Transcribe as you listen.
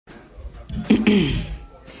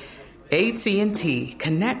AT&T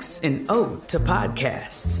connects an ode to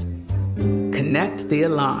podcasts. Connect the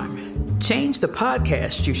alarm. Change the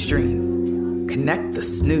podcast you stream. Connect the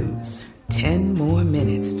snooze. 10 more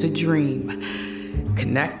minutes to dream.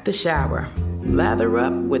 Connect the shower. Lather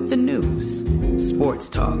up with the news. Sports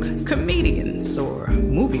talk, comedians, or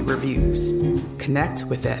movie reviews. Connect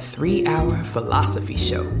with that 3-hour philosophy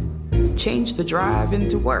show. Change the drive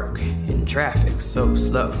into work in traffic so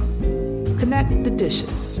slow. Connect the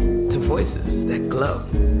dishes to voices that glow.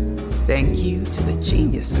 Thank you to the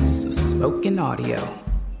geniuses of spoken audio.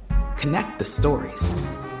 Connect the stories.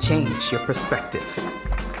 Change your perspective.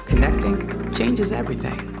 Connecting changes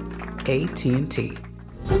everything. AT&T.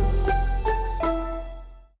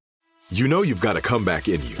 You know you've got a comeback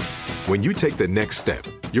in you. When you take the next step,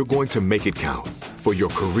 you're going to make it count. For your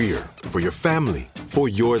career, for your family, for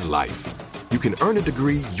your life. You can earn a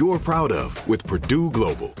degree you're proud of with Purdue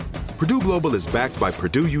Global. Purdue Global is backed by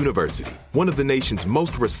Purdue University, one of the nation's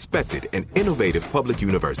most respected and innovative public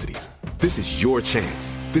universities. This is your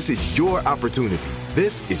chance. This is your opportunity.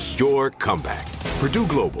 This is your comeback. Purdue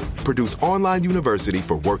Global, Purdue's online university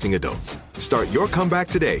for working adults. Start your comeback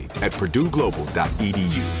today at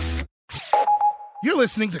purdueglobal.edu. You're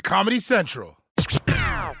listening to Comedy Central.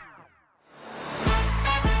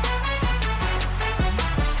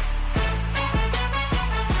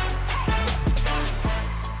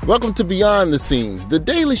 Welcome to Beyond the Scenes, the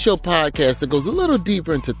Daily Show podcast that goes a little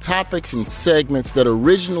deeper into topics and segments that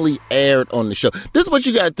originally aired on the show. This is what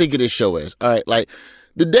you got to think of this show as, all right? Like,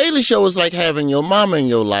 the Daily Show is like having your mama in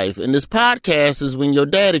your life, and this podcast is when your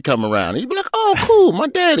daddy come around. And you be like, oh, cool, my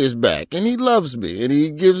daddy's back, and he loves me, and he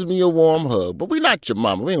gives me a warm hug. But we're not your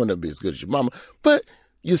mama. We ain't gonna be as good as your mama. But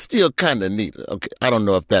you still kind of need it. Okay, I don't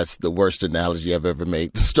know if that's the worst analogy I've ever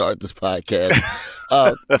made to start this podcast.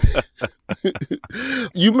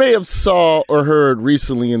 You may have saw or heard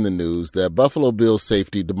recently in the news that Buffalo Bills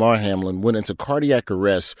safety Damar Hamlin went into cardiac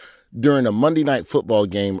arrest during a Monday Night Football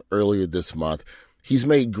game earlier this month. He's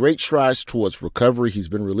made great strides towards recovery. He's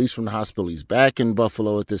been released from the hospital. He's back in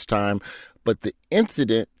Buffalo at this time. But the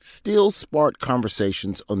incident still sparked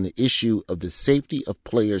conversations on the issue of the safety of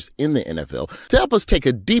players in the NFL. To help us take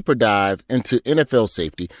a deeper dive into NFL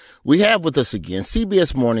safety, we have with us again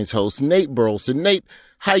CBS Mornings host Nate Burleson. Nate,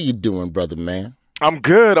 how you doing, brother man? I'm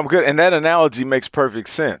good. And that analogy makes perfect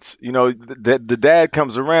sense. You know, the dad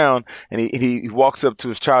comes around and he walks up to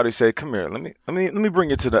his child. He says, "Come here. Let me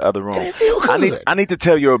bring you to the other room. I need to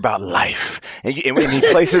tell you about life." And he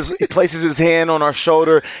places his hand on our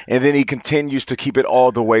shoulder, and then he continues to keep it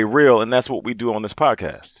all the way real. And that's what we do on this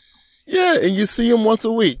podcast. Yeah, and you see him once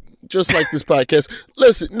a week, just like this podcast.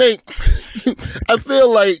 Listen, Nate, I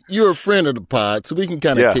feel like you're a friend of the pod, so we can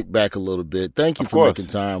kind of kick back a little bit. Thank you for making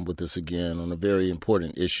time with us again on a very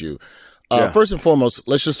important issue. First and foremost,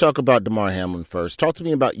 let's just talk about Damar Hamlin first. Talk to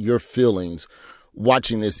me about your feelings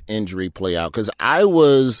watching this injury play out, because I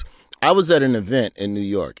was at an event in New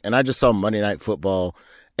York, and I just saw Monday Night Football,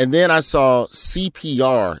 and then I saw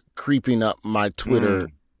CPR creeping up my Twitter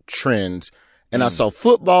trends. And I saw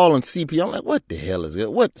football and CPR. I'm like, what the hell is it?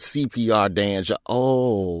 What CPR dance?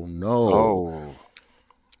 Oh, no. Oh,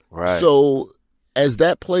 right. So as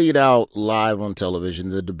that played out live on television,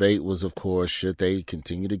 the debate was, of course, should they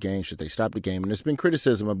continue the game? Should they stop the game? And there's been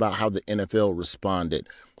criticism about how the NFL responded.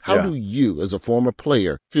 How do you, as a former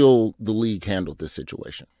player, feel the league handled this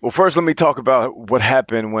situation? Well, first, let me talk about what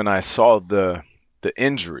happened when I saw the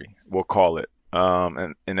injury, we'll call it.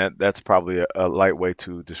 And that's probably a light way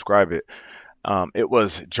to describe it. It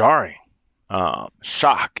was jarring,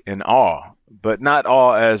 shock and awe, but not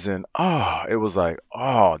awe as in, oh, it was like,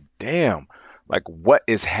 oh, damn, like what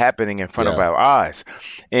is happening in front of our eyes?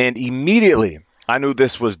 And immediately I knew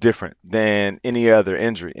this was different than any other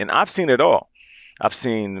injury. And I've seen it all. I've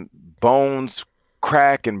seen bones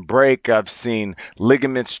crack and break. I've seen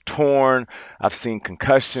ligaments torn. I've seen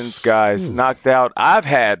concussions, guys knocked out. I've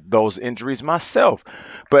had those injuries myself.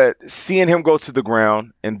 But seeing him go to the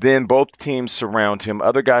ground and then both teams surround him,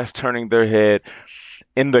 other guys turning their head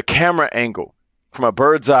in the camera angle from a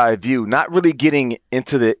bird's eye view, not really getting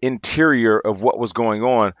into the interior of what was going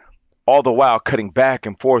on, all the while cutting back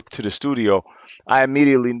and forth to the studio, I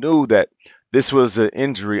immediately knew that this was an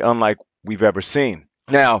injury unlike we've ever seen.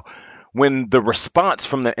 Now, when the response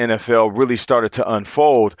from the NFL really started to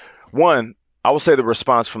unfold, one, I will say the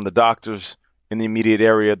response from the doctors in the immediate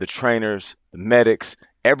area, the trainers, the medics,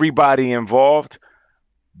 everybody involved,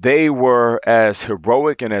 they were as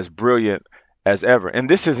heroic and as brilliant as ever. And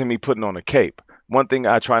this isn't me putting on a cape. One thing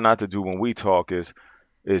I try not to do when we talk is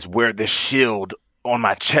wear this shield on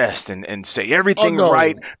my chest and say everything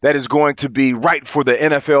right that is going to be right for the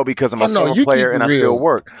NFL because I'm a former player and I still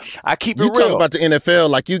work. I keep it real. You talk about the NFL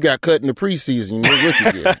like you got cut in the preseason.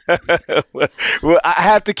 Well, I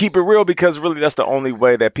have to keep it real because really that's the only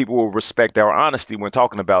way that people will respect our honesty when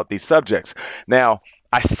talking about these subjects. Now,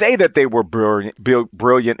 I say that they were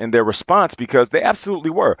brilliant in their response because they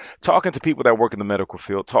absolutely were. Talking to people that work in the medical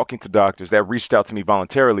field, talking to doctors that reached out to me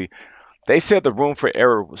voluntarily, they said the room for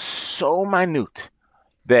error was so minute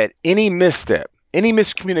that any misstep, any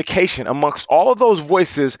miscommunication amongst all of those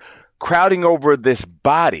voices crowding over this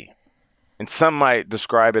body, and some might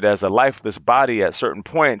describe it as a lifeless body at certain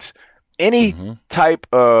points, any type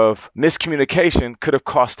of miscommunication could have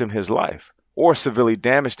cost him his life or severely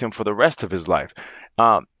damaged him for the rest of his life.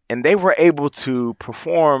 And they were able to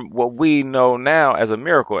perform what we know now as a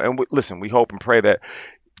miracle. And listen, we hope and pray that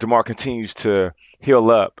DeMar continues to heal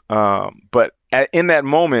up. But in that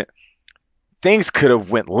moment, things could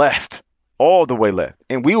have went left, all the way left.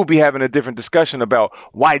 And we will be having a different discussion about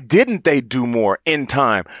why didn't they do more in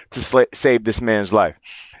time to save this man's life.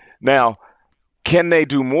 Now, can they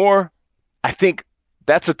do more? I think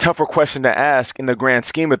that's a tougher question to ask in the grand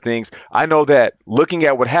scheme of things. I know that looking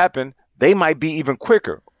at what happened, they might be even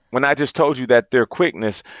quicker. When I just told you that their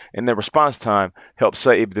quickness and their response time helped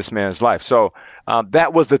save this man's life. So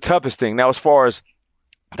that was the toughest thing. Now, as far as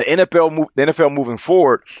the NFL moving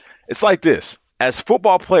forward, it's like this. As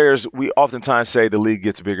football players, we oftentimes say the league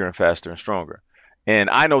gets bigger and faster and stronger. And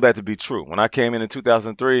I know that to be true. When I came in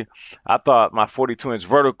 2003, I thought my 42-inch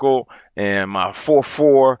vertical and my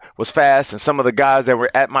 4.4 was fast. And some of the guys that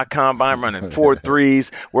were at my combine running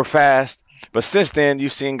 4.3s were fast. But since then,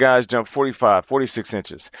 you've seen guys jump 45, 46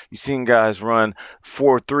 inches. You've seen guys run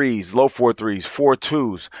 4.3s, low 4.3s,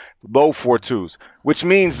 4.2s, low 4.2s, which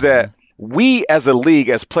means that we as a league,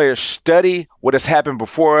 as players, study what has happened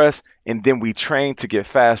before us, and then we train to get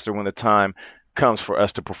faster when the time comes for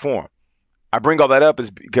us to perform. I bring all that up is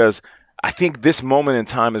because I think this moment in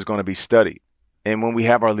time is going to be studied. And when we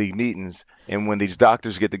have our league meetings and when these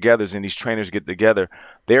doctors get together and these trainers get together,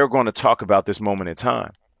 they're going to talk about this moment in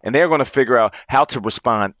time. And they're going to figure out how to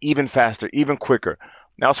respond even faster, even quicker.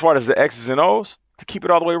 Now, as far as the X's and O's, to keep it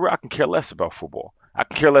all the way real, I can care less about football. I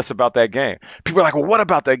can care less about that game. People are like, well, what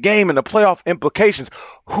about that game and the playoff implications?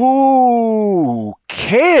 Who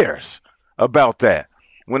cares about that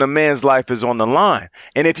when a man's life is on the line?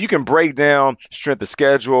 And if you can break down strength of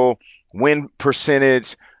schedule, win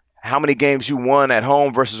percentage, how many games you won at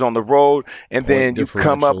home versus on the road, and then you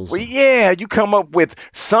come up with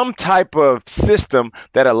some type of system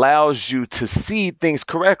that allows you to see things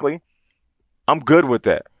correctly, I'm good with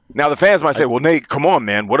that. Now, the fans might say, well, Nate, come on,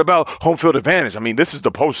 man. What about home field advantage? I mean, this is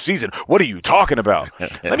the postseason. What are you talking about?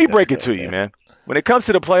 Let me break it to you, man. When it comes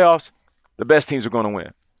to the playoffs, the best teams are going to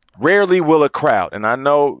win. Rarely will a crowd, and I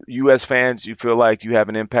know you as fans, you feel like you have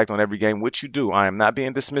an impact on every game, which you do. I am not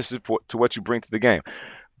being dismissive to what you bring to the game.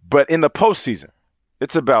 But in the postseason,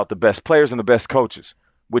 it's about the best players and the best coaches,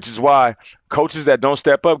 which is why coaches that don't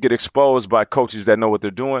step up get exposed by coaches that know what they're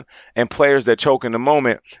doing, and players that choke in the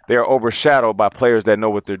moment, they are overshadowed by players that know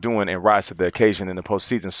what they're doing and rise to the occasion in the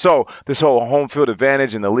postseason. So this whole home field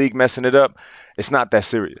advantage and the league messing it up, it's not that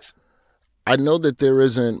serious. I know that there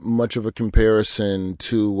isn't much of a comparison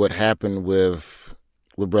to what happened with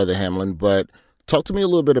Brother Hamlin, but talk to me a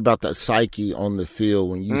little bit about that psyche on the field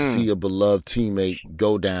when you see a beloved teammate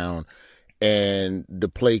go down and the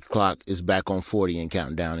play clock is back on 40 and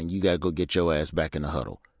counting down, and you got to go get your ass back in the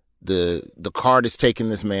huddle. The card is taking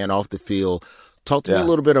this man off the field. Talk to me a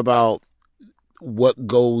little bit about what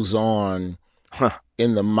goes on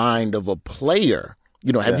in the mind of a player.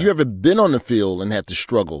 You know, have you ever been on the field and had to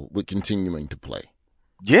struggle with continuing to play?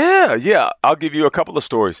 Yeah. I'll give you a couple of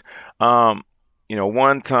stories.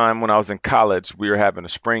 One time when I was in college, we were having a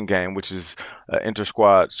spring game, which is an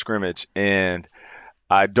inter-squad scrimmage, and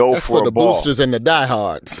I dove That's for the a ball. boosters and the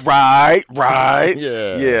diehards. Right.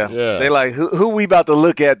 Yeah. They like, who we about to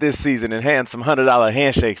look at this season and hand some $100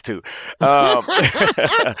 handshakes to.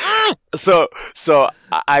 So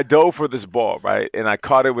I dove for this ball, right? And I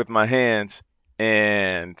caught it with my hands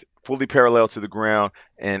and fully parallel to the ground.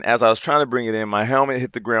 And as I was trying to bring it in, my helmet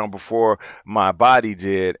hit the ground before my body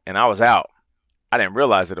did, and I was out. I didn't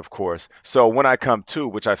realize it, of course. So when I come to,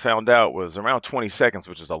 which I found out was around 20 seconds,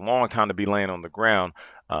 which is a long time to be laying on the ground,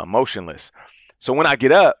 motionless. So when I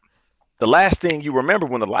get up, the last thing you remember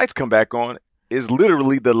when the lights come back on is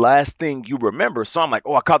literally the last thing you remember. So I'm like,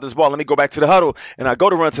 I caught this ball. Let me go back to the huddle. And I go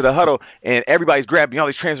to run to the huddle, and everybody's grabbing me. All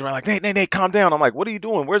these trainers around like, Nate, calm down. I'm like, what are you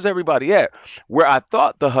doing? Where's everybody at? Where I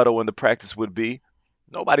thought the huddle and the practice would be,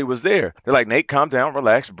 nobody was there. They're like, Nate, calm down,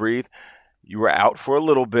 relax, breathe. You were out for a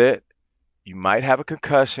little bit. you might have a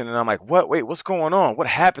concussion. And I'm like, what? Wait, what's going on? What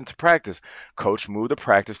happened to practice? Coach moved the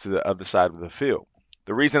practice to the other side of the field.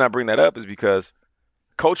 The reason I bring that up is because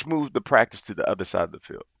coach moved the practice to the other side of the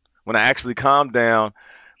field. When I actually calmed down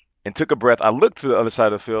and took a breath, I looked to the other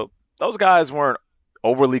side of the field. Those guys weren't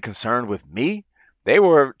overly concerned with me. They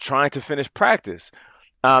were trying to finish practice.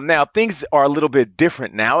 Now, things are a little bit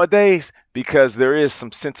different nowadays because there is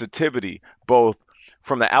some sensitivity, both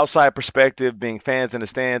from the outside perspective, being fans in the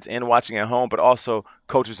stands and watching at home, but also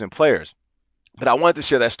coaches and players. But I wanted to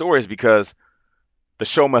share that story is because the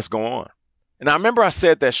show must go on. And I remember I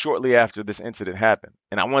said that shortly after this incident happened.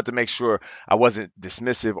 And I wanted to make sure I wasn't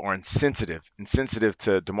dismissive or insensitive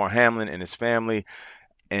to Damar Hamlin and his family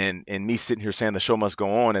and me sitting here saying the show must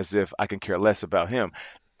go on as if I can care less about him.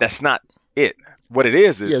 That's not it. What it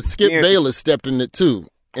is Skip Bayless stepped in it too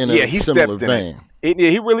in a similar vein.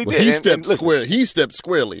 He really did. He stepped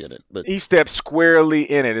squarely in it. But he stepped squarely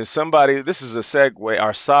in it. And somebody, this is a segue,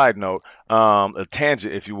 our side note, a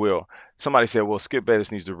tangent, if you will. Somebody said, well, Skip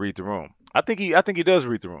Bayless needs to read the room. I think he does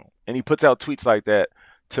read the room. And he puts out tweets like that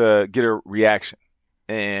to get a reaction.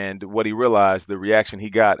 And what he realized, the reaction he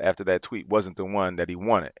got after that tweet wasn't the one that he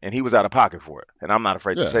wanted. And he was out of pocket for it. And I'm not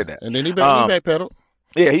afraid to say that. And then he backpedaled.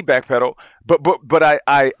 Yeah, he backpedaled. But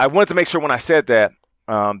I wanted to make sure when I said that,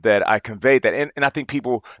 that I conveyed that. And I think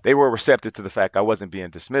people, they were receptive to the fact I wasn't being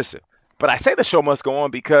dismissive. But I say the show must go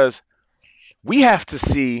on because we have to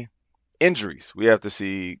see injuries. We have to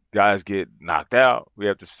see guys get knocked out. We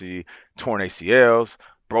have to see torn ACLs,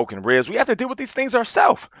 broken ribs. We have to deal with these things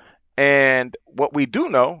ourselves. And what we do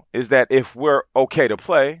know is that if we're okay to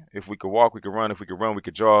play, if we could walk, we could run, if we could run, we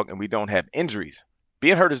could jog, and we don't have injuries.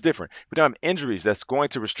 Being hurt is different. If we don't have injuries that's going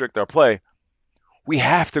to restrict our play, we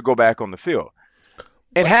have to go back on the field.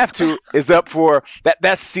 And have to is up for that.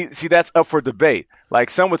 That's up for debate. Like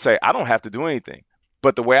some would say, I don't have to do anything.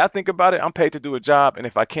 But the way I think about it, I'm paid to do a job. And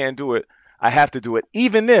if I can't do it, I have to do it.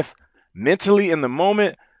 Even if mentally in the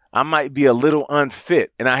moment, I might be a little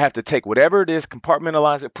unfit. And I have to take whatever it is,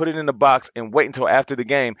 compartmentalize it, put it in a box, and wait until after the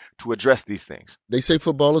game to address these things. They say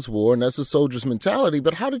football is war, and that's a soldier's mentality.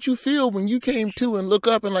 But how did you feel when you came to and look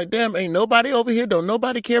up and like, damn, ain't nobody over here? Don't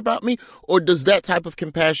nobody care about me? Or does that type of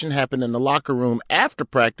compassion happen in the locker room after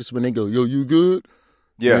practice when they go, yo, you good?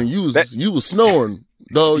 Yeah. Man, you was snoring.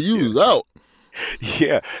 No, you was out.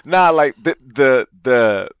 Yeah. Nah, like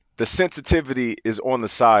the sensitivity is on the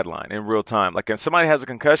sideline in real time. Like if somebody has a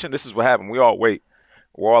concussion, this is what happened. We all wait.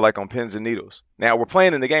 We're all like on pins and needles. Now we're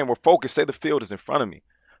playing in the game. We're focused. Say the field is in front of me.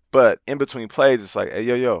 But in between plays, it's like, hey,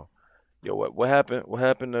 yo, what happened? What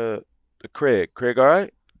happened to Craig? Craig, all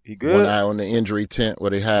right? He good? One eye on the injury tent where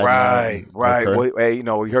they had Right. Okay. Well, hey,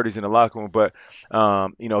 we heard he's in the locker room, but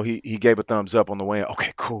he gave a thumbs up on the way.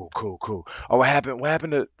 Okay, cool. Oh, what happened? What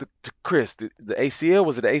happened to Chris? The ACL?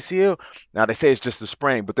 Was it the ACL? Now they say it's just a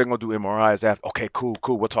sprain, but they're gonna do MRIs after. Okay, cool.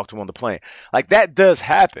 We'll talk to him on the plane. Like that does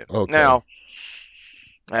happen. Okay. Now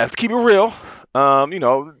I have to keep it real. Grown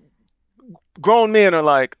men are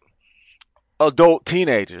like adult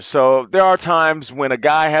teenagers, so there are times when a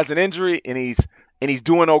guy has an injury and he's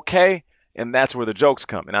doing okay, and that's where the jokes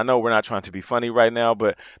come. And I know we're not trying to be funny right now,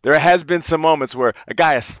 but there has been some moments where a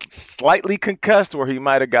guy is slightly concussed or he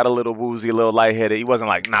might have got a little woozy, a little lightheaded. He wasn't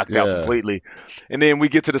like knocked out completely. And then we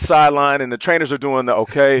get to the sideline and the trainers are doing the,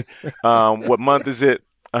 okay, what month is it?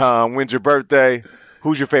 When's your birthday?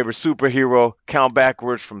 Who's your favorite superhero? Count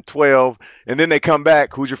backwards from 12. And then they come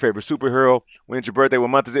back. Who's your favorite superhero? When's your birthday? What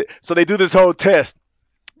month is it? So they do this whole test.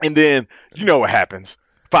 And then you know what happens.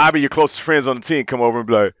 5 of your closest friends on the team come over and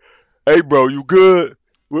be like, hey, bro, you good?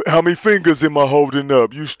 How many fingers am I holding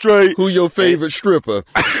up? You straight? Who your favorite stripper?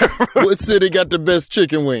 What city got the best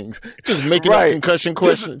chicken wings? Just making up concussion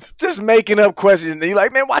questions. Just making up questions. And you're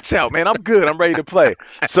like, man, watch out, man. I'm good. I'm ready to play.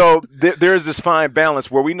 So there's this fine balance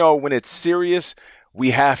where we know when it's serious,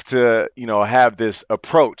 we have to, have this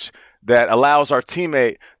approach that allows our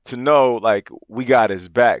teammate to know, like, we got his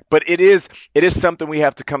back. But it is something we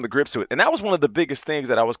have to come to grips with. And that was one of the biggest things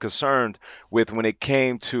that I was concerned with when it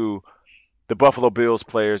came to the Buffalo Bills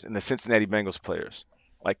players and the Cincinnati Bengals players.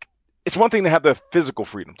 Like, it's one thing to have the physical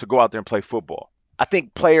freedom to go out there and play football. I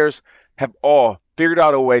think players have all figured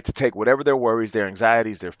out a way to take whatever their worries, their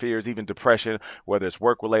anxieties, their fears, even depression, whether it's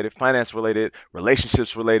work-related, finance-related,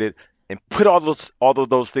 relationships-related, and put all of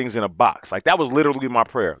those things in a box. Like, that was literally my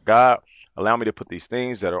prayer. God, allow me to put these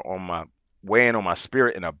things that are on my weighing on my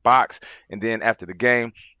spirit in a box, and then after the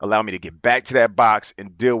game, allow me to get back to that box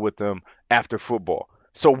and deal with them after football.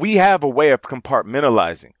 So we have a way of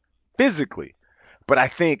compartmentalizing physically. But I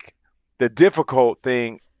think the difficult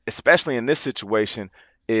thing, especially in this situation,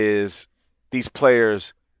 is these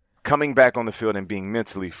players coming back on the field and being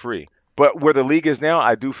mentally free. But where the league is now,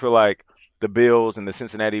 I do feel like the Bills and the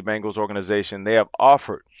Cincinnati Bengals organization, they have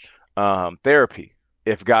offered therapy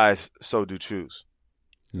if guys so do choose.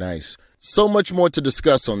 Nice. So much more to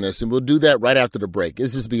discuss on this, and we'll do that right after the break.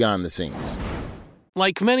 This is Beyond the Scenes.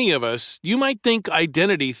 Like many of us, you might think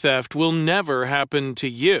identity theft will never happen to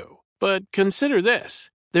you. But consider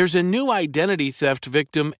this. There's a new identity theft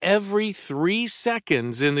victim every 3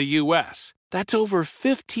 seconds in the U.S. That's over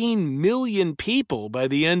 15 million people by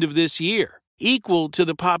the end of this year, equal to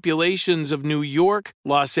the populations of New York,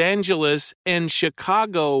 Los Angeles, and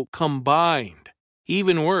Chicago combined.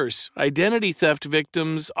 Even worse, identity theft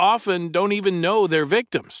victims often don't even know they're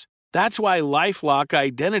victims. That's why LifeLock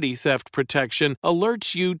Identity Theft Protection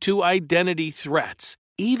alerts you to identity threats,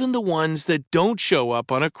 even the ones that don't show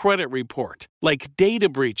up on a credit report, like data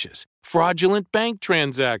breaches, fraudulent bank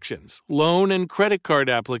transactions, loan and credit card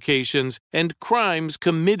applications, and crimes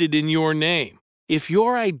committed in your name. If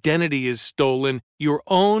your identity is stolen, your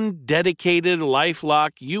own dedicated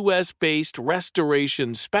LifeLock U.S.-based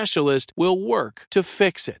restoration specialist will work to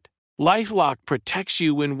fix it. LifeLock protects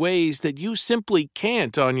you in ways that you simply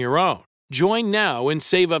can't on your own. Join now and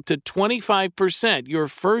save up to 25% your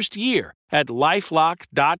first year at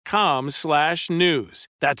LifeLock.com/news.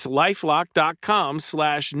 That's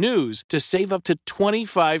LifeLock.com/news to save up to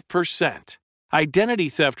 25%. Identity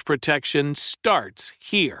theft protection starts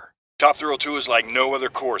here. Top Thrill 2 is like no other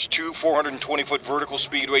course. 2 420-foot vertical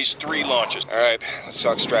speedways, 3 launches. All right, let's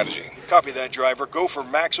talk strategy. Copy that, driver. Go for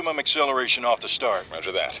maximum acceleration off the start.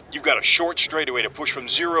 Roger that. You've got a short straightaway to push from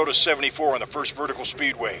 0 to 74 on the first vertical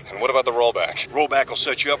speedway. And what about the rollback? Rollback will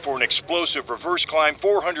set you up for an explosive reverse climb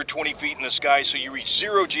 420 feet in the sky so you reach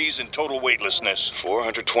 0 G's in total weightlessness.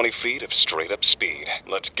 420 feet of straight-up speed.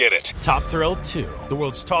 Let's get it. Top Thrill 2, the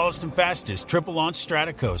world's tallest and fastest triple-launch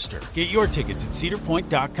stratocoaster. Get your tickets at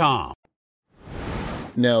cedarpoint.com.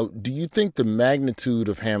 Now, do you think the magnitude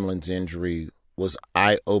of Hamlin's injury was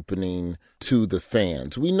eye-opening to the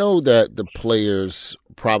fans? We know that the players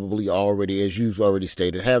probably already, as you've already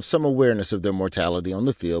stated, have some awareness of their mortality on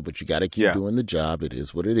the field, but you got to keep doing the job. It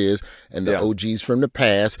is what it is. And the OGs from the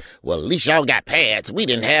past, well, at least y'all got pads. We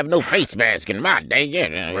didn't have no face mask in my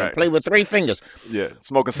day. Play with 3 fingers. Yeah,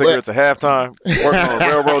 smoking cigarettes at halftime, working on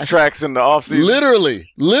railroad tracks in the offseason.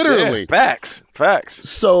 Literally. Yeah, facts.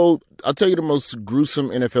 So I'll tell you the most gruesome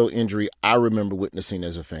NFL injury I remember witnessing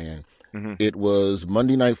as a fan. Mm-hmm. It was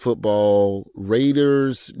Monday Night Football,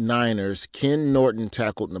 Raiders-Niners. Ken Norton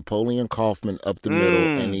tackled Napoleon Kaufman up the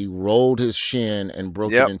middle, and he rolled his shin and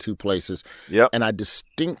broke it in 2 places. And I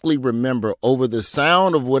distinctly remember over the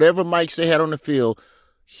sound of whatever mics they had on the field,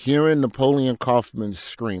 hearing Napoleon Kaufman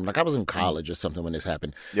scream. Like I was in college or something when this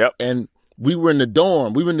happened. And we were in the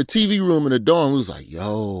dorm. We were in the TV room in the dorm. We was like,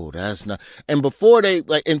 yo, that's not. And before and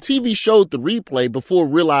TV showed the replay before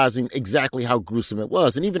realizing exactly how gruesome it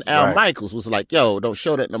was. And even Al Michaels was like, yo, don't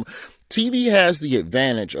show that number. TV has the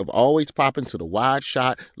advantage of always popping to the wide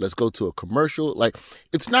shot. Let's go to a commercial. Like,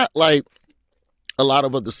 it's not like a lot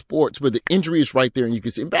of other sports where the injury is right there and you can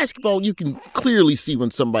see. In basketball, you can clearly see when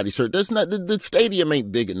somebody's hurt. There's not, the stadium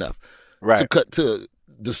ain't big enough to cut to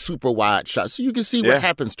the super wide shot. So you can see what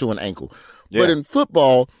happens to an ankle. But in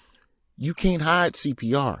football, you can't hide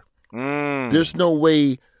CPR. There's no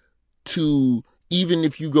way to, even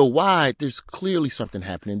if you go wide, there's clearly something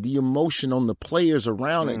happening. The emotion on the players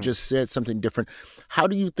around it just said something different. How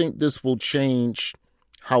do you think this will change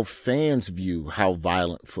how fans view how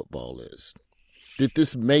violent football is? Did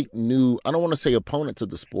this make new, I don't want to say opponents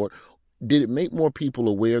of the sport, did it make more people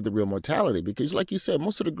aware of the real mortality? Because like you said,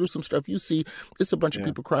 most of the gruesome stuff you see, it's a bunch of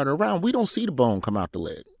people crowded around. We don't see the bone come out the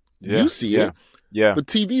leg. You see it. But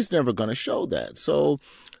TV's never going to show that. So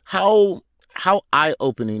how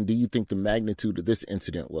eye-opening do you think the magnitude of this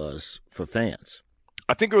incident was for fans?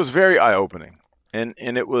 I think it was very eye-opening. And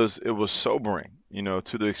it was sobering,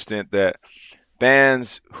 to the extent that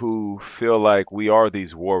fans who feel like we are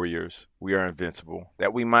these warriors, we are invincible,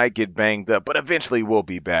 that we might get banged up, but eventually we'll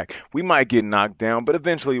be back. We might get knocked down, but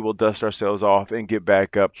eventually we'll dust ourselves off and get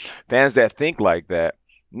back up. Fans that think like that,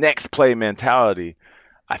 next play mentality,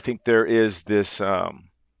 I think there is this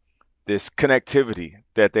this connectivity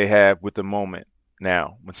that they have with the moment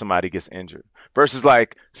now when somebody gets injured versus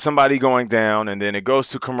like somebody going down and then it goes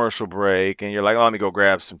to commercial break and you're like, oh, let me go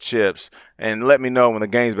grab some chips and let me know when the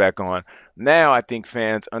game's back on. Now I think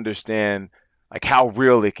fans understand like how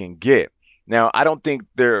real it can get. Now, I don't think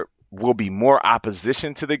there will be more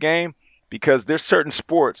opposition to the game because there's certain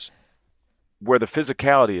sports where the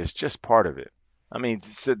physicality is just part of it. I mean,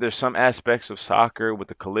 so there's some aspects of soccer with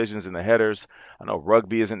the collisions and the headers. I know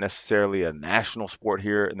rugby isn't necessarily a national sport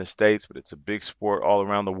here in the States, but it's a big sport all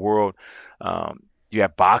around the world. You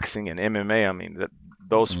have boxing and MMA. I mean,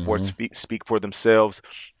 those sports speak for themselves.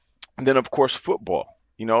 And then, of course, football.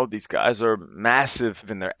 These guys are massive,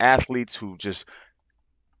 and they're athletes who just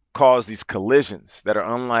cause these collisions that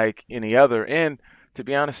are unlike any other. And to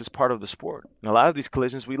be honest, it's part of the sport. And a lot of these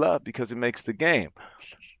collisions we love because it makes the game.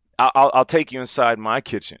 I'll take you inside my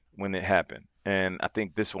kitchen when it happened, and I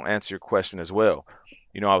think this will answer your question as well.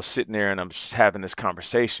 I was sitting there and I'm just having this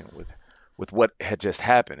conversation with what had just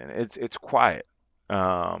happened, and it's quiet.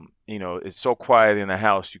 It's so quiet in the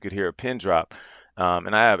house you could hear a pin drop.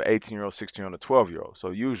 And I have 18-year-old, 16-year-old, and a 12-year-old.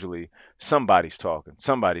 So usually somebody's talking,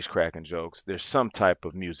 somebody's cracking jokes. There's some type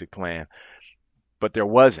of music playing, but there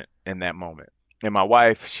wasn't in that moment. And my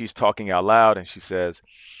wife, she's talking out loud, and she says,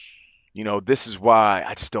 this is why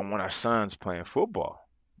I just don't want our sons playing football.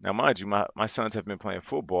 Now, mind you, my sons have been playing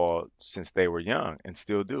football since they were young and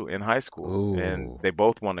still do in high school. Ooh. And they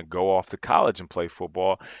both want to go off to college and play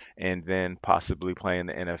football and then possibly play in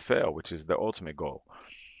the NFL, which is the ultimate goal.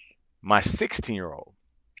 My 16-year-old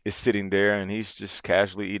is sitting there and he's just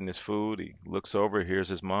casually eating his food. He looks over, hears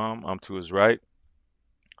his mom. I'm to his right.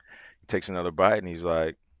 He takes another bite and he's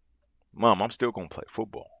like, Mom, I'm still going to play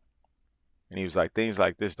football. And he was like, things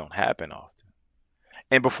like this don't happen often.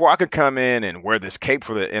 And before I could come in and wear this cape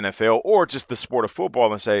for the NFL or just the sport of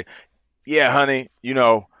football and say, yeah, honey,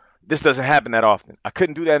 this doesn't happen that often. I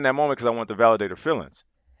couldn't do that in that moment because I wanted to validate her feelings.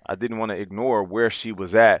 I didn't want to ignore where she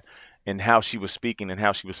was at and how she was speaking and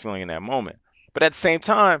how she was feeling in that moment. But at the same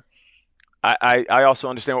time, I also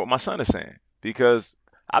understand what my son is saying because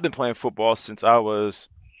I've been playing football since I was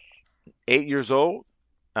 8 years old.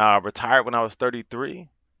 Retired when I was 33,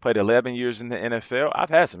 played 11 years in the NFL. I've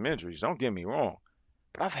had some injuries, don't get me wrong,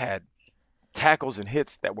 but I've had tackles and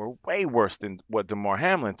hits that were way worse than what Damar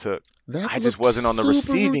Hamlin took. I just wasn't on the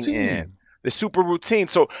receiving end. It's super routine.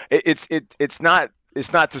 So it's not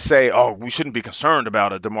to say, oh, we shouldn't be concerned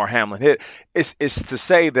about a Damar Hamlin hit. It's to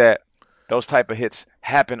say that those type of hits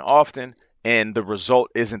happen often and the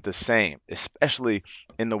result isn't the same, especially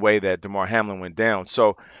in the way that Damar Hamlin went down.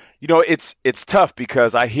 So, it's tough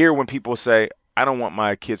because I hear when people say, I don't want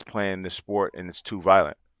my kids playing this sport and it's too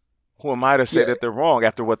violent. Who am I to say that they're wrong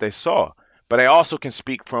after what they saw? But I also can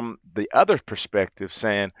speak from the other perspective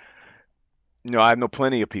saying, I know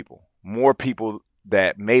plenty of people, more people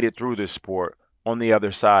that made it through this sport on the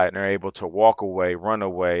other side and are able to walk away, run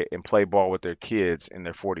away, and play ball with their kids in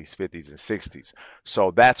their 40s, 50s, and 60s.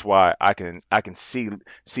 So that's why I can see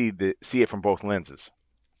it from both lenses.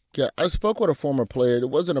 Yeah, I spoke with a former player. It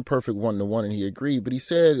wasn't a perfect 1-to-1, and he agreed. But he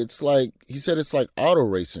said it's like auto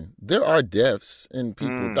racing. There are deaths and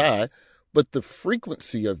people die, but the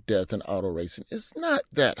frequency of death in auto racing is not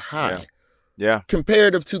that high. Yeah.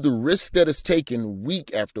 Comparative to the risk that is taken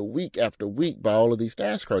week after week after week by all of these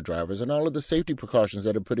NASCAR drivers and all of the safety precautions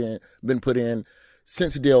that have been put in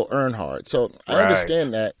since Dale Earnhardt. So I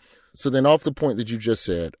understand that. So then off the point that you just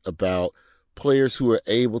said about players who are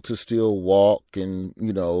able to still walk and,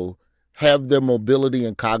 have their mobility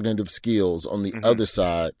and cognitive skills on the other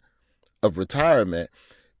side of retirement,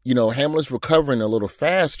 Hamlin's recovering a little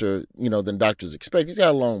faster, than doctors expect. He's got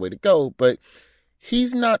a long way to go, but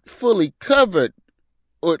he's not fully covered,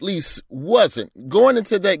 or at least wasn't going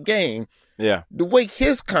into that game. Yeah. The way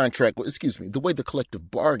the way the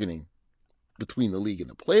collective bargaining between the league and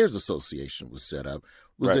the Players Association was set up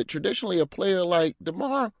was that traditionally a player like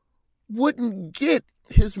Damar wouldn't get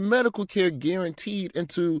his medical care guaranteed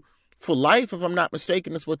for life, if I'm not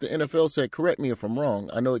mistaken. That's what the NFL said. Correct me if I'm wrong.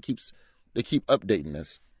 I know they keep updating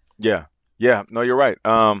this. Yeah. No, you're right.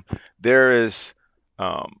 There is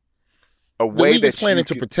a way the league is planning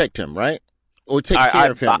to protect him, right? Or take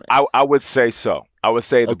care of him. I would say so. I would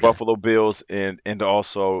say the Buffalo Bills and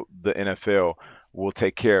also the NFL will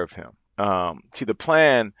take care of him. See, the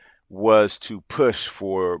plan was to push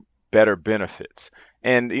for better benefits.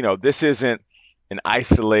 And, this isn't an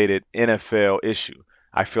isolated NFL issue.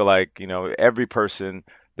 I feel like, every person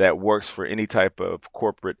that works for any type of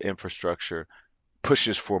corporate infrastructure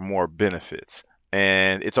pushes for more benefits.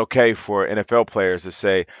 And it's okay for NFL players to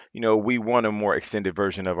say, we want a more extended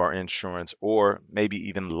version of our insurance or maybe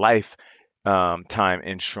even lifetime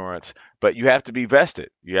insurance. But you have to be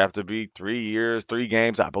vested. You have to be 3 years, 3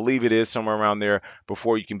 games. I believe it is somewhere around there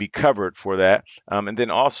before you can be covered for that. And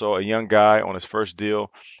then also a young guy on his first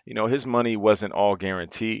deal, his money wasn't all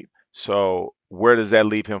guaranteed. So where does that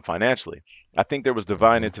leave him financially? I think there was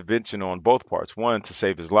divine intervention on both parts. One, to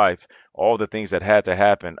save his life, all the things that had to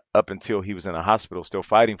happen up until he was in a hospital still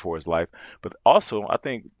fighting for his life. But also, I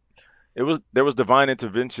think there was divine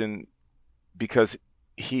intervention because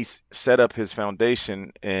he set up his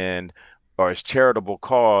foundation and or his charitable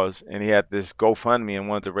cause, and he had this GoFundMe and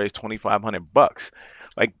wanted to raise $2,500.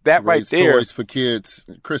 Like that right there. Toys for kids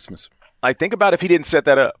Christmas. Like, think about if he didn't set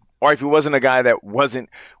that up, or if he wasn't a guy that wasn't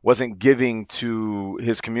giving to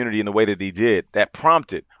his community in the way that he did, that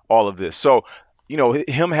prompted all of this. So,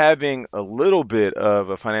 him having a little bit of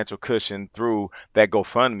a financial cushion through that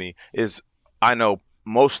GoFundMe is, I know,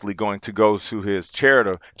 mostly going to go to his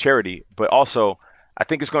charity, but also I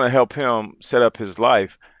think it's going to help him set up his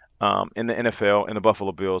life in the NFL, and the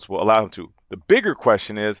Buffalo Bills will allow him to. The bigger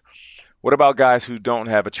question is, what about guys who don't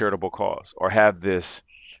have a charitable cause or have this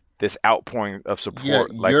outpouring of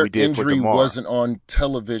support like we did for DeMar? Your injury wasn't on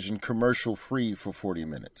television commercial free for 40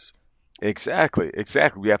 minutes. Exactly.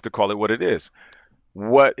 We have to call it what it is.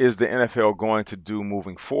 What is the NFL going to do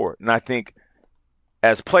moving forward? And I think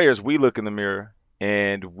as players, we look in the mirror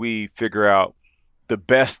and we figure out the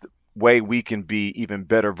best way we can be even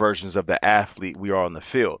better versions of the athlete we are on the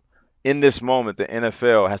field. In this moment, the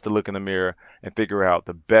NFL has to look in the mirror and figure out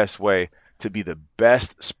the best way to be the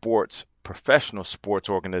best professional sports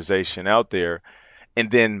organization out there, and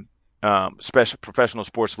then special professional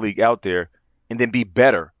sports league out there, and then be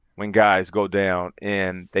better when guys go down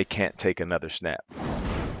and they can't take another snap.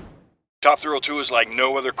 Top Thrill 2 is like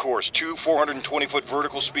no other course. 2 420-foot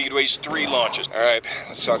vertical speedways, 3 launches. All right,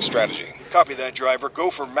 let's talk strategy. Copy that, driver.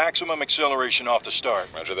 Go for maximum acceleration off the start.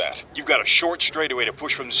 Roger that. You've got a short straightaway to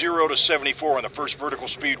push from 0 to 74 on the first vertical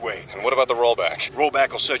speedway. And what about the rollback?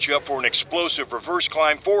 Rollback will set you up for an explosive reverse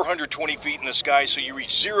climb 420 feet in the sky so you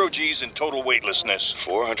reach 0 G's in total weightlessness.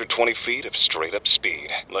 420 feet of straight-up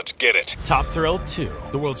speed. Let's get it. Top Thrill 2,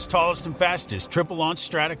 the world's tallest and fastest triple-launch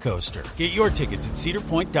stratocoaster. Get your tickets at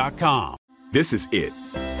cedarpoint.com. This is it.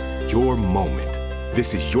 Your moment.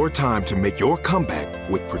 This is your time to make your comeback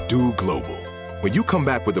with Purdue Global. When you come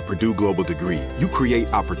back with a Purdue Global degree, you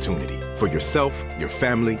create opportunity for yourself, your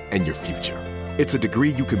family, and your future. It's a degree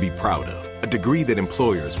you can be proud of, a degree that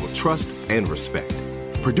employers will trust and respect.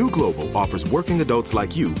 Purdue Global offers working adults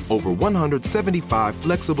like you over 175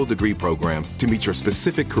 flexible degree programs to meet your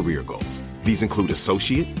specific career goals. These include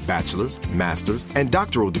associate, bachelor's, master's, and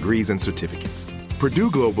doctoral degrees and certificates.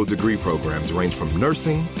 Purdue Global degree programs range from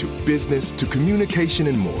nursing to business to communication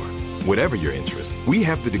and more. Whatever your interest, we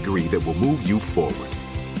have the degree that will move you forward.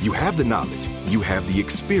 You have the knowledge, you have the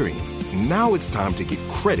experience. Now it's time to get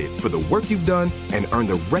credit for the work you've done and earn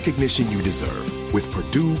the recognition you deserve with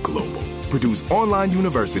Purdue Global, Purdue's online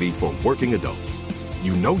university for working adults.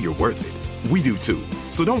 You know you're worth it. We do too.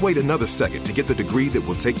 So don't wait another second to get the degree that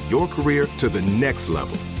will take your career to the next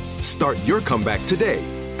level. Start your comeback today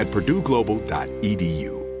at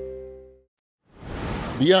purdueglobal.edu.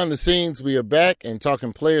 Beyond the scenes, we are back and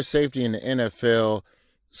talking player safety in the NFL.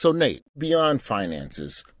 So, Nate, beyond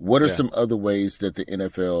finances, what are some other ways that the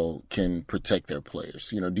NFL can protect their players?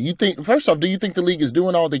 Do you think the league is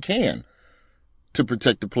doing all they can to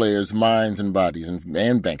protect the players' minds and bodies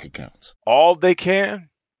and bank accounts? All they can?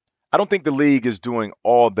 I don't think the league is doing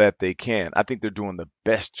all that they can. I think they're doing the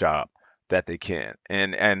best job that they can.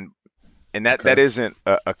 And that isn't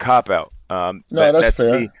a cop-out. That's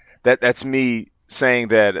fair. That's me saying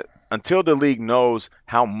that until the league knows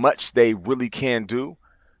how much they really can do,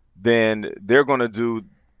 then they're going to do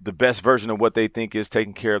the best version of what they think is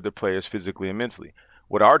taking care of their players physically and mentally.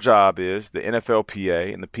 What our job is, the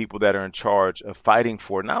NFLPA and the people that are in charge of fighting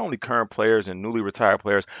for not only current players and newly retired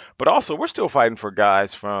players, but also we're still fighting for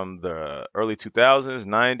guys from the early 2000s,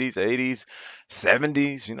 90s, 80s,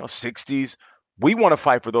 70s, 60s. We want to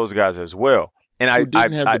fight for those guys as well. And who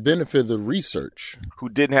didn't have the benefit of the research. Who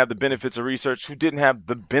didn't have the benefits of research, who didn't have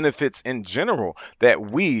the benefits in general that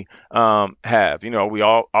we have. We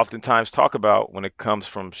all oftentimes talk about when it comes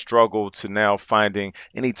from struggle to now finding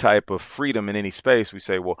any type of freedom in any space, we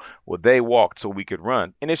say, well, they walked so we could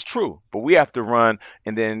run. And it's true, but we have to run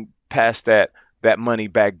and then pass that money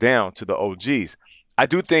back down to the OGs. I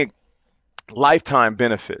do think lifetime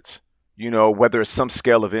benefits, whether it's some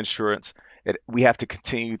scale of insurance, we have to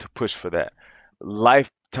continue to push for that.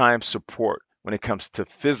 Lifetime support when it comes to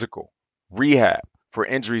physical rehab for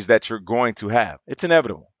injuries that you're going to have. It's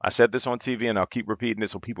inevitable. I said this on TV and I'll keep repeating it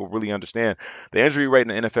so people really understand. The injury rate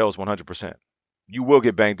in the NFL is 100%. You will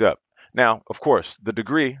get banged up. Now, of course, the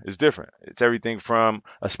degree is different. It's everything from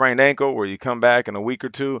a sprained ankle where you come back in a week or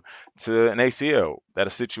two to an ACL that'll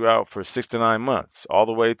sit you out for 6 to 9 months, all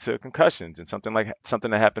the way to concussions and something that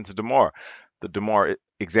happened to DeMar. The DeMar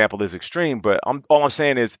example is extreme, but all I'm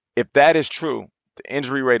saying is if that is true, the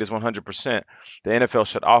injury rate is 100%, the NFL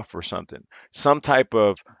should offer some type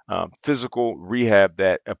of physical rehab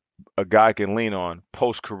that a guy can lean on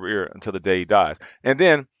post-career until the day he dies. And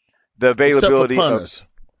then the availability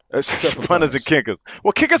Punters and kickers.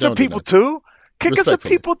 Well, kickers are people too. Kickers are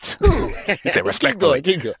people too. Keep going.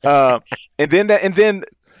 And then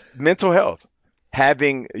mental health,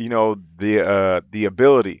 having the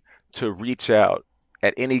ability to reach out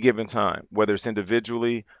at any given time, whether it's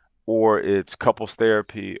individually or it's couples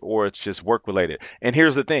therapy or it's just work related. And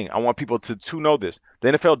here's the thing, I want people to know this.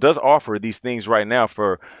 The NFL does offer these things right now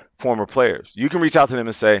for former players. You can reach out to them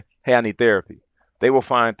and say, hey, I need therapy. They will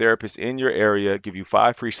find therapists in your area, give you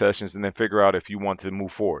 5 free sessions, and then figure out if you want to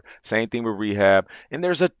move forward. Same thing with rehab. And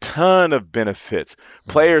there's a ton of benefits.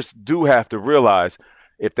 Players do have to realize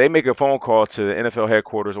if they make a phone call to the NFL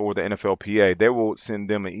headquarters or the NFLPA, they will send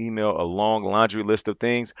them an email, a long laundry list of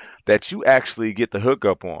things that you actually get the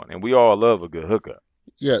hookup on. And we all love a good hookup.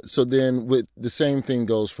 Yeah, so then with the same thing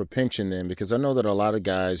goes for pension then, because I know that a lot of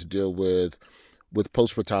guys deal with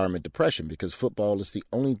post-retirement depression because football is the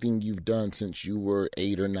only thing you've done since you were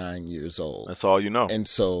 8 or 9 years old. That's all you know. And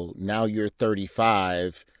so now you're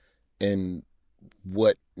 35, and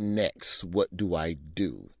what next? What do I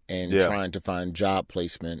do? And trying to find job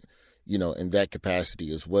placement, in that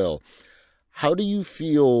capacity as well. How do you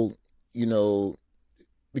feel,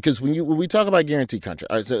 because when we talk about guaranteed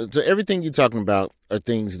contract, all right, so everything you're talking about are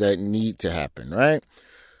things that need to happen, right?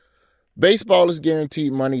 Baseball is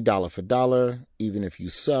guaranteed money dollar for dollar, even if you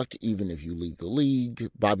suck, even if you leave the league.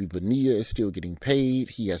 Bobby Bonilla is still getting paid.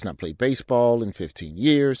 He has not played baseball in 15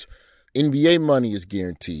 years. NBA money is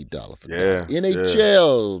guaranteed dollar for dollar.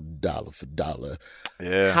 NHL dollar for dollar.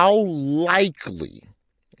 Yeah. How likely,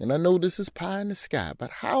 and I know this is pie in the sky,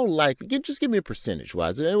 but how likely, just give me a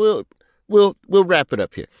percentage-wise, and we'll wrap it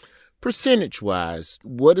up here. Percentage-wise,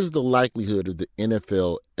 what is the likelihood of the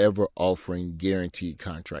NFL ever offering guaranteed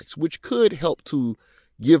contracts, which could help to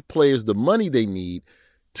give players the money they need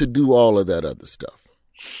to do all of that other stuff?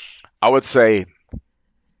 I would say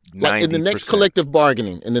 90%. Like in the next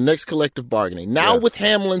collective bargaining. Now with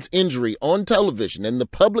Hamlin's injury on television and the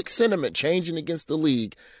public sentiment changing against the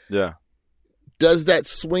league, does that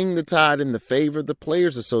swing the tide in the favor of the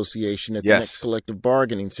Players Association at the next collective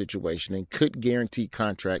bargaining situation? And could guaranteed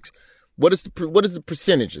contracts? What is the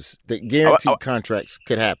percentages that guaranteed contracts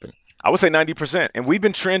could happen? I would say 90%, and we've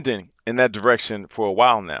been trending in that direction for a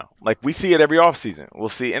while now. Like we see it every offseason. We'll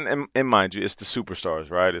see, and mind you, it's the superstars,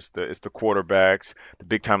 right? It's the quarterbacks, the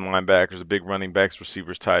big time linebackers, the big running backs,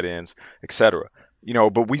 receivers, tight ends, etc.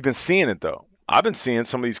 But we've been seeing it though. I've been seeing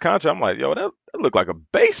some of these contracts. I'm like, yo, that looked like a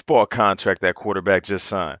baseball contract that quarterback just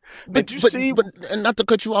signed. Did you see? But and not to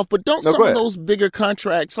cut you off, but don't some of those bigger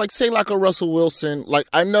contracts, like say like a Russell Wilson, like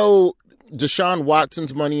I know Deshaun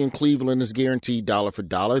Watson's money in Cleveland is guaranteed dollar for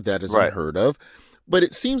dollar. That is unheard of. But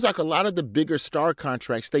it seems like a lot of the bigger star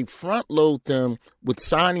contracts, they front load them with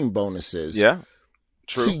signing bonuses. Yeah.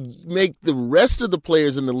 True. To make the rest of the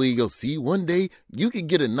players in the league go, see, one day you could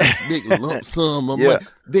get a nice big lump sum of money.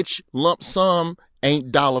 Bitch, lump sum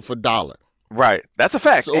ain't dollar for dollar. Right. That's a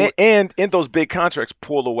fact. So, and in those big contracts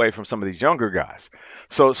pull away from some of these younger guys.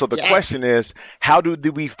 So the question is, how do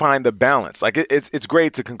we find the balance? Like it's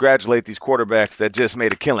great to congratulate these quarterbacks that just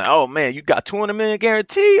made a killing. Oh man, you got $200 million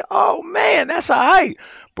guarantee. Oh man, that's all right.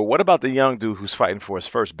 But what about the young dude who's fighting for his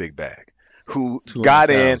first big bag? Who got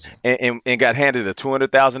in and got handed a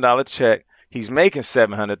 $200,000 check. He's making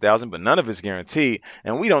 $700,000, but none of it's guaranteed,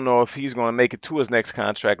 and we don't know if he's going to make it to his next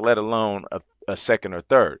contract, let alone a second or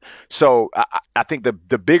third. So I think the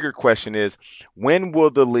bigger question is, when will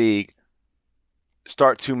the league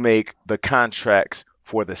start to make the contracts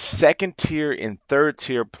for the second tier and third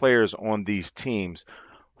tier players on these teams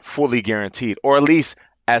fully guaranteed, or at least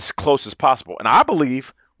as close as possible? And I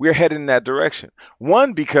believe we're headed in that direction.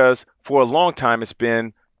 One, because for a long time it's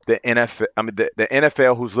been the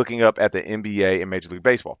NFL who's looking up at the NBA and Major League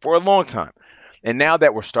Baseball for a long time. And now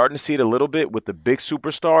that we're starting to see it a little bit with the big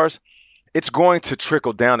superstars, it's going to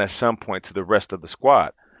trickle down at some point to the rest of the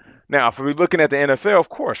squad. Now, if we're looking at the NFL, of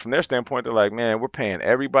course, from their standpoint, they're like, man, we're paying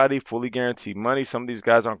everybody fully guaranteed money. Some of these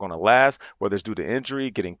guys aren't going to last, whether it's due to injury,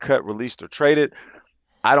 getting cut, released, or traded.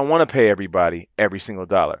 I don't want to pay everybody every single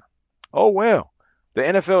dollar. Oh, well. The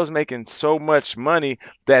NFL is making so much money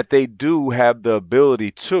that they do have the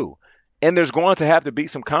ability to. And there's going to have to be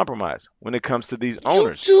some compromise when it comes to these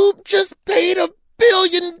owners. YouTube just paid $1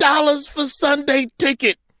 billion for Sunday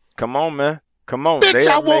Ticket. Come on, man. Come on. Bitch,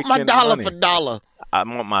 I want my dollar for dollar. I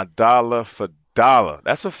want my dollar for dollar.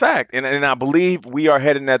 That's a fact. And I believe we are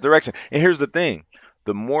heading in that direction. And here's the thing.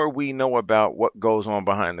 The more we know about what goes on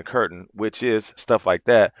behind the curtain, which is stuff like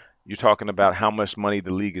that, you're talking about how much money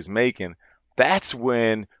the league is making, that's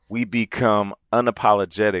when we become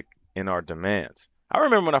unapologetic in our demands. I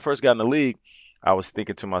remember when I first got in the league, I was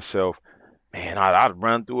thinking to myself, man, I'd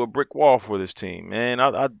run through a brick wall for this team, man.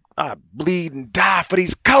 I'd bleed and die for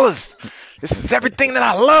these colors. This is everything that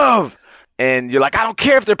I love. And you're like, I don't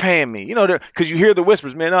care if they're paying me, because you hear the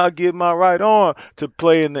whispers, man, I'll give my right arm to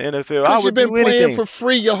play in the NFL. Because you've been playing for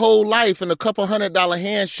free your whole life, and a couple $100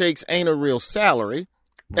 handshakes ain't a real salary.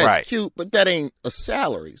 That's right. Cute, but that ain't a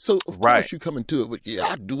salary. So, of course, you come into it with,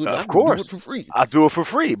 I do it. I do it for free. I do it for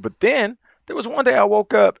free. But then there was one day I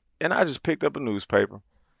woke up, and I just picked up a newspaper,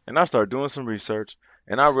 and I started doing some research.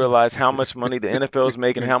 And I realized how much money the NFL is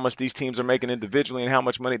making, how much these teams are making individually, and how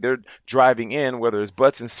much money they're driving in, whether it's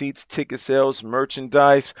butts and seats, ticket sales,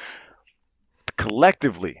 merchandise.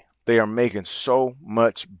 Collectively, they are making so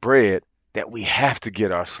much bread that we have to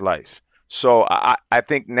get our slice. So I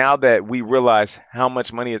think now that we realize how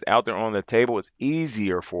much money is out there on the table, it's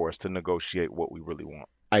easier for us to negotiate what we really want.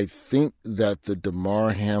 I think that the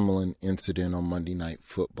Damar Hamlin incident on Monday Night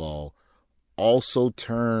Football also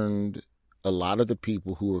turned a lot of the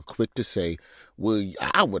people who are quick to say, well,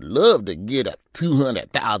 I would love to get a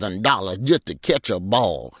 $200,000 just to catch a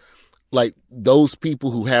ball. Like those people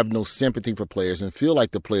who have no sympathy for players and feel like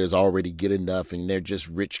the players already get enough and they're just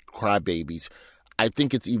rich crybabies. I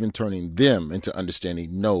think it's even turning them into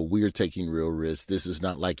understanding, no, we are taking real risks. This is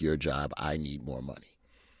not like your job. I need more money.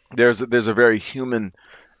 There's a very human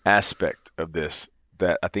aspect of this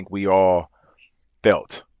that I think we all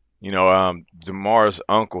felt. Damar's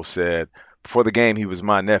uncle said, before the game, he was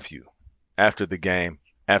my nephew. After the game,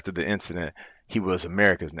 after the incident, he was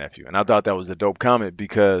America's nephew. And I thought that was a dope comment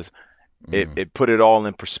because it put it all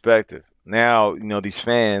in perspective. Now, these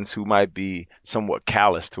fans who might be somewhat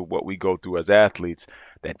callous to what we go through as athletes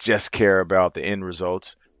that just care about the end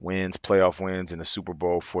results, wins, playoff wins, and a Super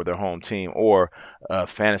Bowl for their home team, or a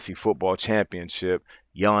fantasy football championship,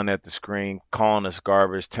 yelling at the screen, calling us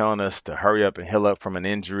garbage, telling us to hurry up and heal up from an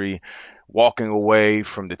injury, walking away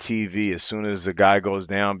from the TV as soon as the guy goes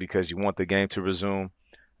down because you want the game to resume.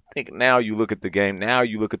 I think now you look at the game, now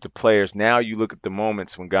you look at the players, now you look at the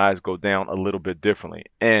moments when guys go down a little bit differently.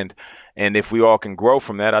 And if we all can grow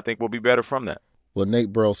from that, I think we'll be better from that. Well,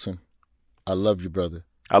 Nate Burleson, I love you, brother.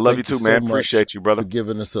 I love you too, man. Appreciate you, brother. For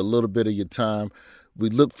giving us a little bit of your time. We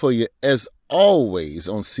look for you, as always,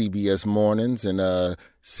 on CBS Mornings. And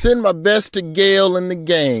send my best to Gail and the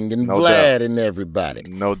gang and Vlad and everybody.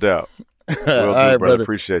 No doubt. All right, brother.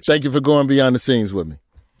 Appreciate you. Thank you for going behind the scenes with me.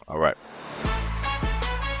 All right.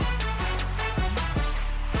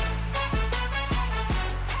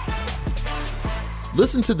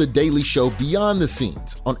 Listen to The Daily Show Beyond the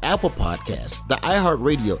Scenes on Apple Podcasts, the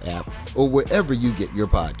iHeartRadio app, or wherever you get your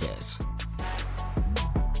podcasts.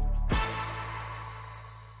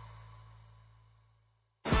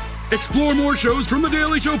 Explore more shows from The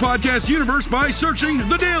Daily Show podcast universe by searching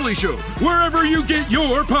The Daily Show wherever you get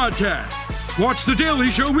your podcasts. Watch The Daily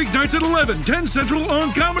Show weeknights at 11, 10 Central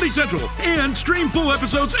on Comedy Central, and stream full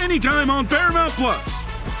episodes anytime on Paramount+.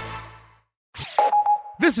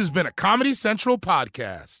 This has been a Comedy Central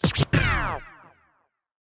podcast.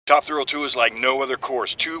 Top Thrill 2 is like no other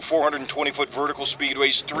course. 2 420-foot vertical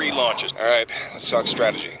speedways, 3 launches. All right, let's talk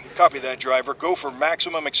strategy. Copy that, driver. Go for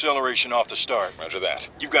maximum acceleration off the start. Roger that.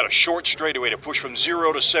 You've got a short straightaway to push from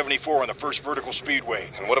 0 to 74 on the first vertical speedway.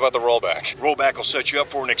 And what about the rollback? Rollback will set you up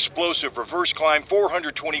for an explosive reverse climb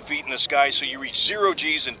 420 feet in the sky so you reach 0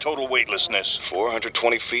 G's in total weightlessness.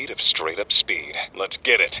 420 feet of straight-up speed. Let's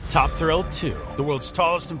get it. Top Thrill 2, the world's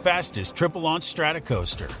tallest and fastest triple-launch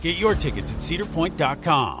stratocoaster. Get your tickets at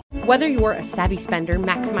cedarpoint.com. Whether you're a savvy spender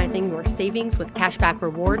maximizing your savings with cashback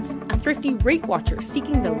rewards, a thrifty rate watcher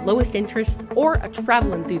seeking the lowest interest, or a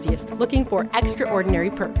travel enthusiast looking for extraordinary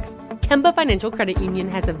perks, Kemba Financial Credit Union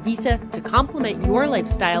has a visa to complement your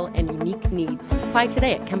lifestyle and unique needs. Apply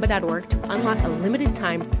today at Kemba.org to unlock a limited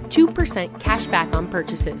time 2% cash back on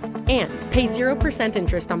purchases and pay 0%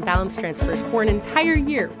 interest on balance transfers for an entire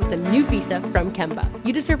year with a new visa from Kemba.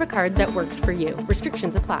 You deserve a card that works for you.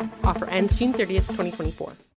 Restrictions apply. Offer ends June 30th, 2024.